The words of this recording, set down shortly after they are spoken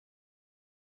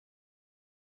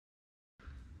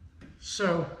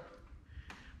So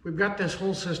we've got this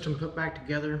whole system put back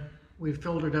together. We've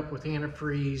filled it up with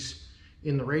antifreeze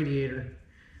in the radiator.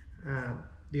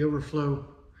 The overflow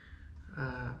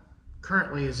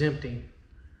currently is empty.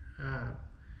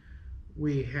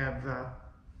 We have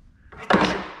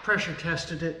pressure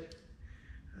tested it.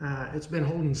 It's been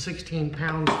holding 16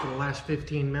 pounds for the last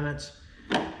 15 minutes.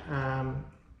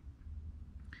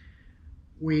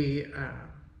 We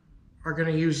are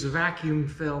going to use the vacuum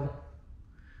fill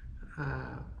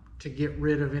to get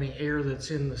rid of any air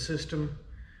that's in the system.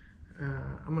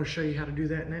 I'm going to show you how to do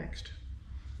that next.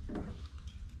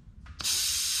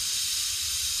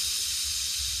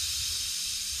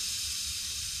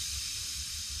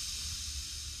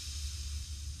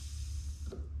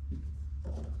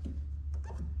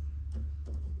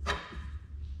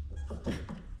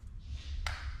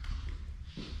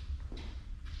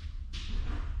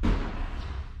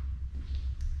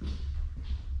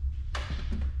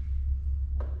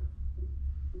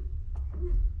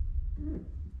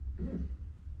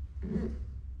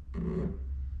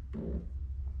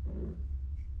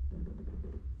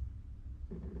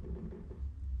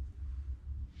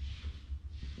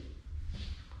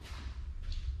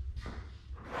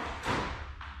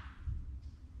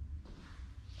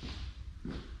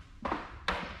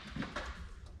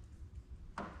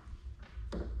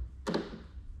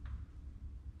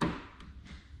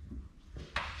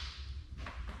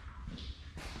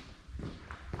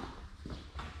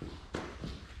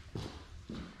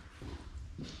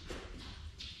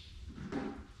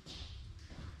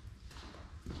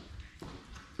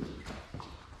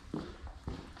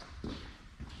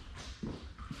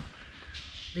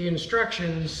 The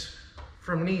instructions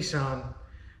from Nissan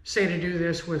say to do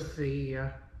this with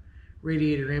the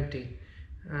radiator empty.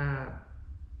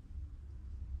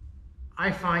 I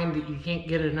find that you can't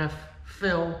get enough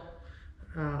fill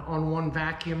on one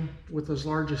vacuum with as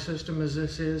large a system as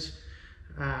this is.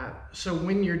 So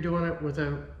when you're doing it with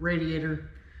a radiator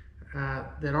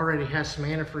that already has some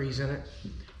antifreeze in it,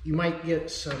 you might get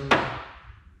some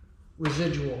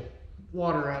residual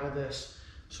water out of this.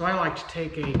 So I like to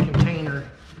take a container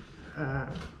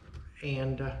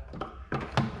and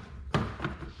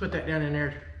put that down in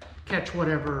there, catch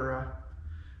whatever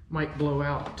might blow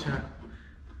out.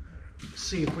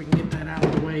 See if we can get that out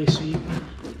of the way so you can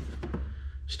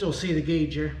still see the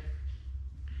gauge here.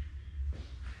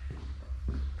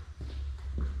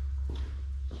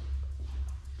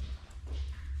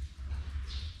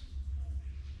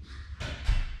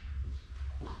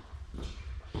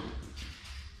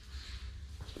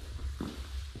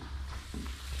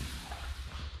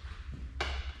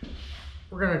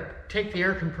 We're going to take the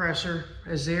air compressor.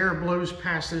 As the air blows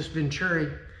past this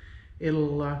venturi,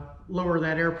 it'll lower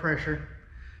that air pressure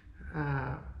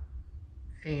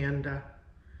and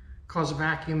cause a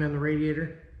vacuum in the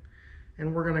radiator.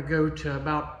 And we're going to go to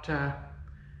about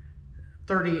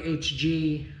 30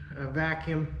 Hg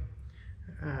vacuum,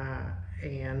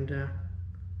 and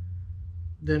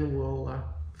then we'll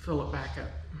fill it back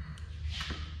up.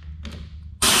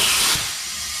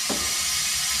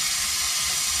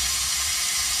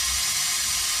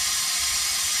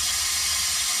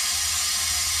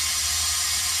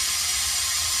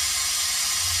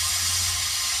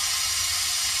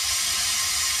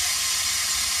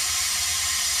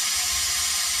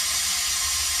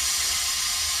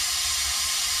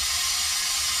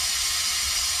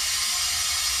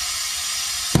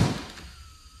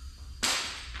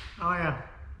 Oh yeah,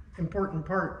 important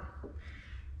part.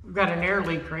 We've got an air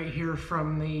leak right here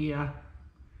from the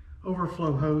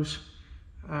overflow hose.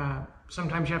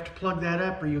 Sometimes you have to plug that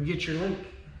up or you'll get your leak.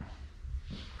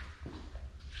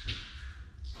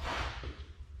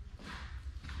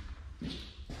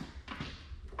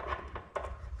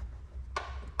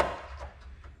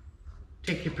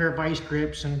 Take your pair of vice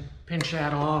grips and pinch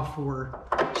that off, or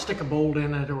stick a bolt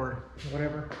in it or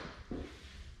whatever.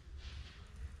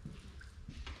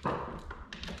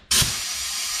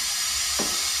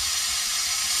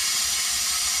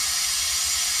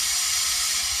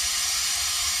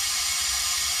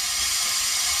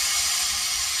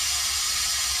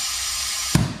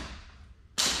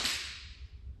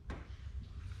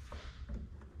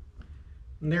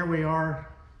 And there we are.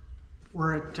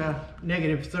 We're at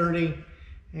 -30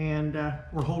 and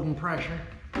we're holding pressure.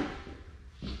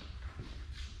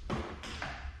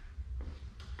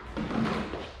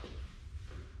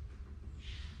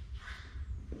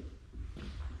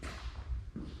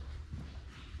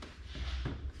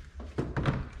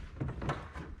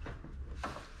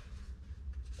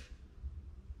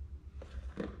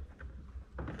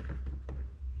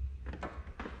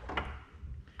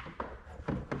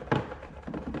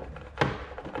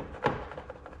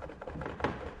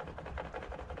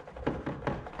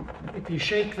 you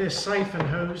shake this siphon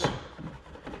hose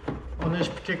on this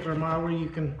particular model, you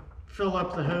can fill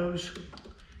up the hose,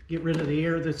 get rid of the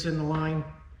air that's in the line,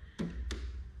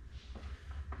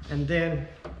 and then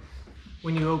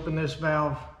when you open this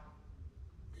valve,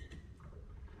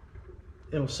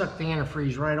 it'll suck the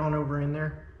antifreeze right on over in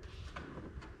there.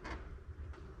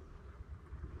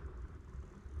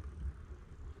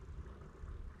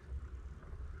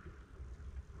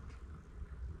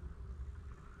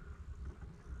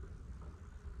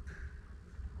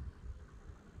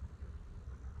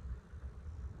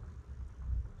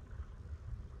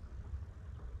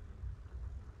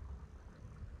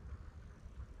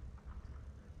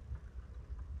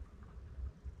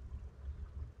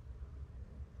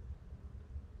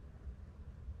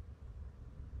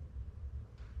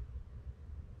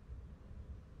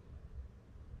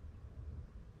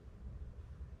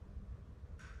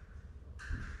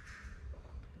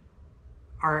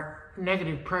 Our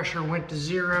negative pressure went to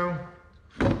 0.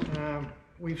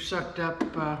 We've sucked up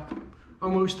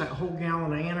almost that whole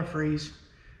gallon of antifreeze,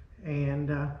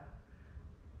 and I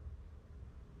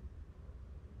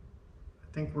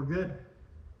think we're good.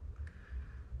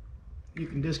 You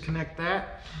can disconnect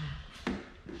that.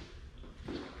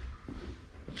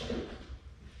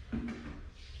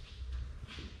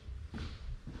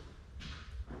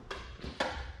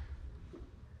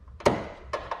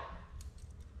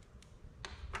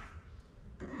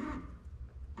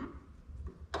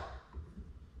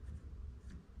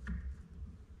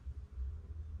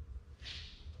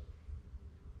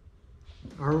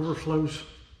 Our overflow's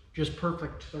just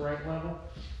perfect to the right level.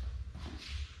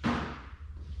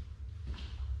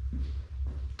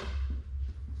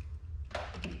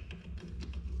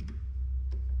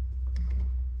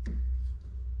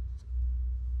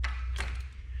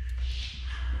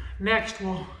 Next,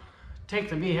 we'll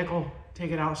take the vehicle, take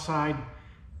it outside,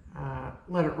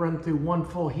 let it run through one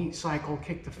full heat cycle,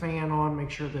 kick the fan on,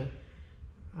 make sure the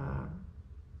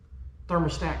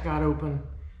thermostat got open,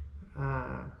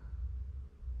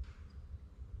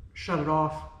 shut it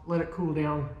off, let it cool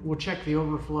down. We'll check the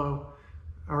overflow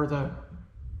or the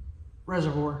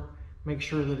reservoir, make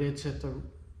sure that it's at the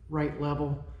right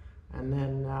level, and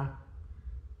then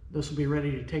this will be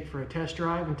ready to take for a test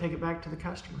drive and take it back to the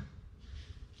customer.